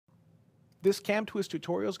This CamTwist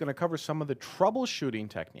tutorial is going to cover some of the troubleshooting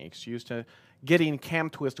techniques used to getting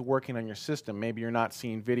CamTwist working on your system. Maybe you're not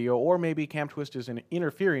seeing video, or maybe CamTwist is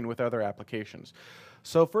interfering with other applications.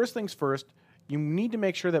 So first things first, you need to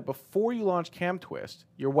make sure that before you launch CamTwist,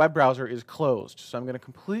 your web browser is closed. So I'm going to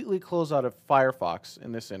completely close out of Firefox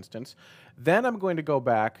in this instance. Then I'm going to go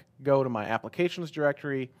to my applications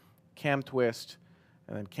directory, CamTwist,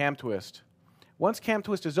 and then CamTwist. Once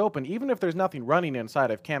CamTwist is open, even if there's nothing running inside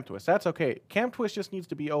of CamTwist, that's okay. CamTwist just needs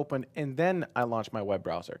to be open, and then I launch my web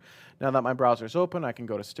browser. Now that my browser is open, I can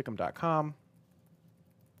go to stickem.com,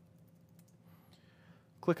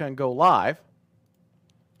 click on Go Live,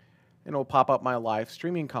 and it will pop up my live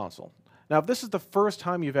streaming console. Now, if this is the first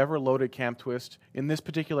time you've ever loaded CamTwist in this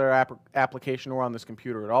particular application or on this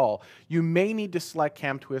computer at all, you may need to select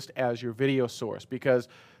CamTwist as your video source, because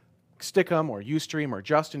Stickem or Ustream or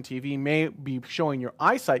Justin TV may be showing your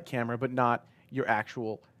iSight camera but not your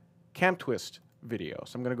actual CamTwist video.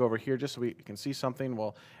 So I'm going to go over here just so we can see something.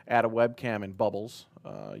 We'll add a webcam in Bubbles.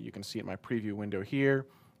 You can see it in my preview window here.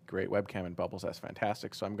 Great webcam in Bubbles. That's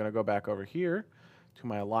fantastic. So I'm going to go back over here to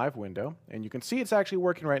my live window, and you can see it's actually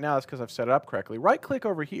working right now. That's because I've set it up correctly. Right-click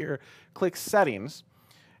over here, click Settings,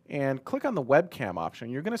 and click on the webcam option.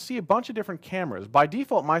 You're going to see a bunch of different cameras. By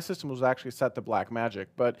default, my system was actually set to Blackmagic,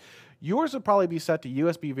 but yours would probably be set to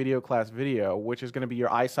USB video class video, which is going to be your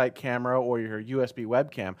iSight camera or your USB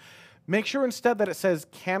webcam. Make sure instead that it says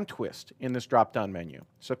CamTwist in this drop-down menu.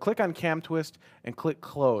 So click on CamTwist and click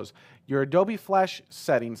Close. Your Adobe Flash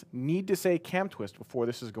settings need to say CamTwist before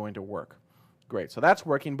this is going to work. Great, so that's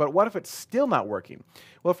working, but what if it's still not working?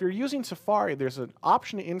 Well, if you're using Safari, there's an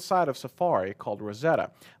option inside of Safari called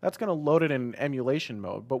Rosetta. That's going to load it in emulation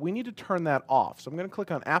mode, but we need to turn that off. So I'm going to click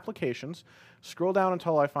on Applications, scroll down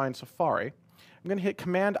until I find Safari. I'm going to hit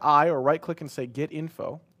Command-I or right-click and say Get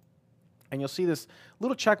Info, and you'll see this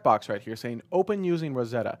little checkbox right here saying Open using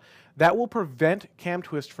Rosetta. That will prevent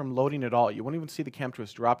CamTwist from loading at all. You won't even see the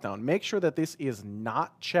CamTwist dropdown. Make sure that this is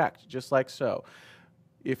not checked, just like so.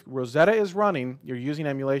 If Rosetta is running, you're using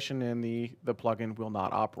emulation and the plugin will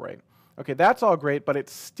not operate. Okay, that's all great, but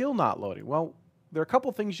it's still not loading. Well, there are a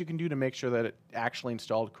couple things you can do to make sure that it actually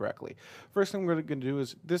installed correctly. First thing we're going to do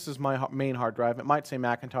is, this is my main hard drive. It might say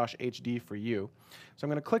Macintosh HD for you. So I'm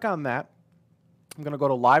going to click on that. I'm going to go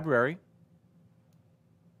to Library.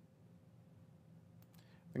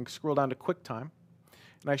 And scroll down to QuickTime.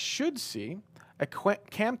 And I should see a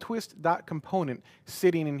CamTwist.component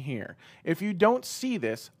sitting in here. If you don't see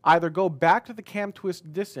this, either go back to the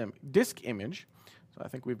CamTwist disk image. So I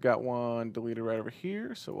think we've got one deleted right over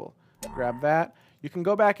here, so we'll grab that. You can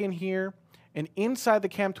go back in here, and inside the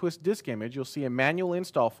CamTwist disk image, you'll see a manual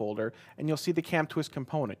install folder, and you'll see the CamTwist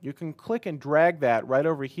component. You can click and drag that right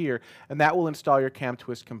over here, and that will install your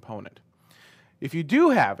CamTwist component. If you do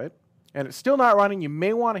have it, and it's still not running, you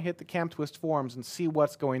may want to hit the CamTwist forums and see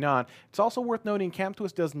what's going on. It's also worth noting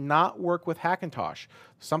CamTwist does not work with Hackintosh.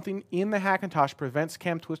 Something in the Hackintosh prevents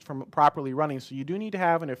CamTwist from properly running, so you do need to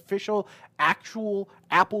have an official, actual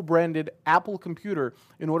Apple-branded Apple computer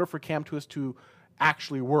in order for CamTwist to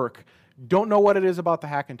actually work. Don't know what it is about the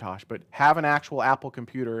Hackintosh, but have an actual Apple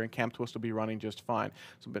computer and CamTwist will be running just fine.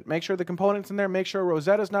 So, but make sure the component's in there, make sure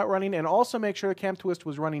Rosetta's not running, and also make sure the CamTwist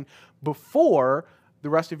was running before the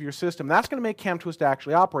rest of your system. That's going to make CamTwist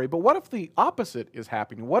actually operate. But what if the opposite is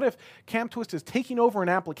happening? What if CamTwist is taking over an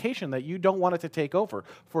application that you don't want it to take over?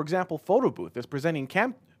 For example, Photo Booth is presenting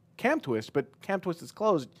CamTwist, but CamTwist is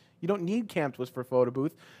closed. You don't need CamTwist for Photo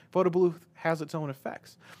Booth. Photo Booth has its own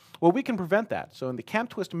effects. Well, we can prevent that. So in the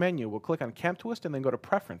CamTwist menu, we'll click on CamTwist and then go to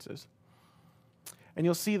Preferences. And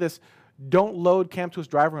you'll see this Don't load CamTwist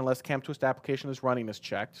driver unless CamTwist application is running is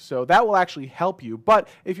checked. So that will actually help you. But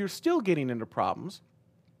if you're still getting into problems,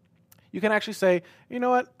 you can actually say, you know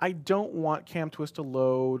what, I don't want CamTwist to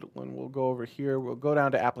load. And we'll go over here, we'll go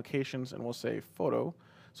down to Applications, and we'll say Photo.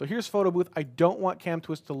 So here's Photo Booth. I don't want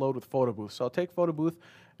CamTwist to load with Photo Booth. So I'll take Photo Booth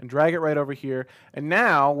and drag it right over here. And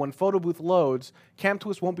now, when Photo Booth loads,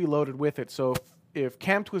 CamTwist won't be loaded with it. So if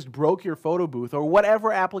CamTwist broke your Photo Booth or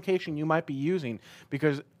whatever application you might be using,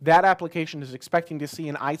 because that application is expecting to see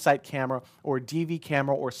an iSight camera or a DV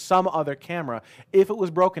camera or some other camera, if it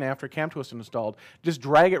was broken after CamTwist installed, just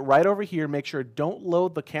drag it right over here. Make sure don't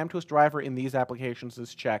load the CamTwist driver in these applications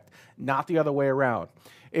is checked, not the other way around.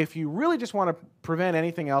 If you really just want to prevent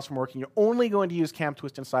anything else from working, you're only going to use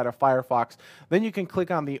CamTwist inside of Firefox, then you can click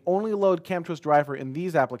on the only load CamTwist driver in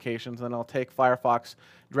these applications, and I'll take Firefox,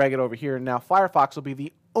 drag it over here, and now Firefox will be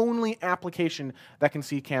the only application that can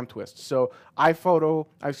see CamTwist. So Photo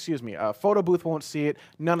Booth won't see it.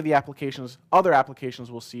 None of the other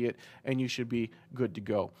applications will see it, and you should be good to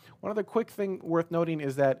go. One other quick thing worth noting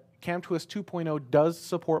is that CamTwist 2.0 does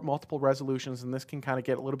support multiple resolutions, and this can kind of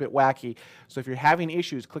get a little bit wacky. So if you're having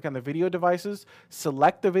issues, click on the video devices,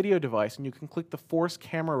 select the video device, and you can click the force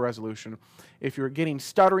camera resolution. If you're getting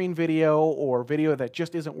stuttering video or video that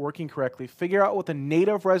just isn't working correctly, figure out what the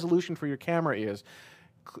native resolution for your camera is.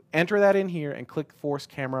 Enter that in here and click force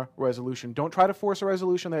camera resolution. Don't try to force a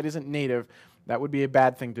resolution that isn't native. That would be a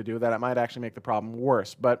bad thing to do. That might actually make the problem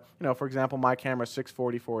worse. But, for example, my camera is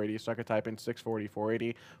 640, 480, so I could type in 640,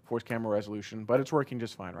 480 force camera resolution, but it's working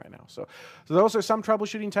just fine right now. So those are some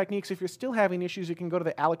troubleshooting techniques. If you're still having issues, you can go to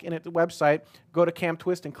the Alec Init website, go to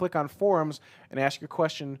CamTwist and click on forums and ask your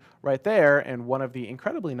question right there, and one of the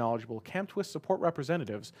incredibly knowledgeable CamTwist support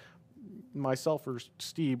representatives, myself or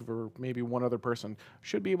Steve or maybe one other person,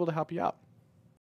 should be able to help you out.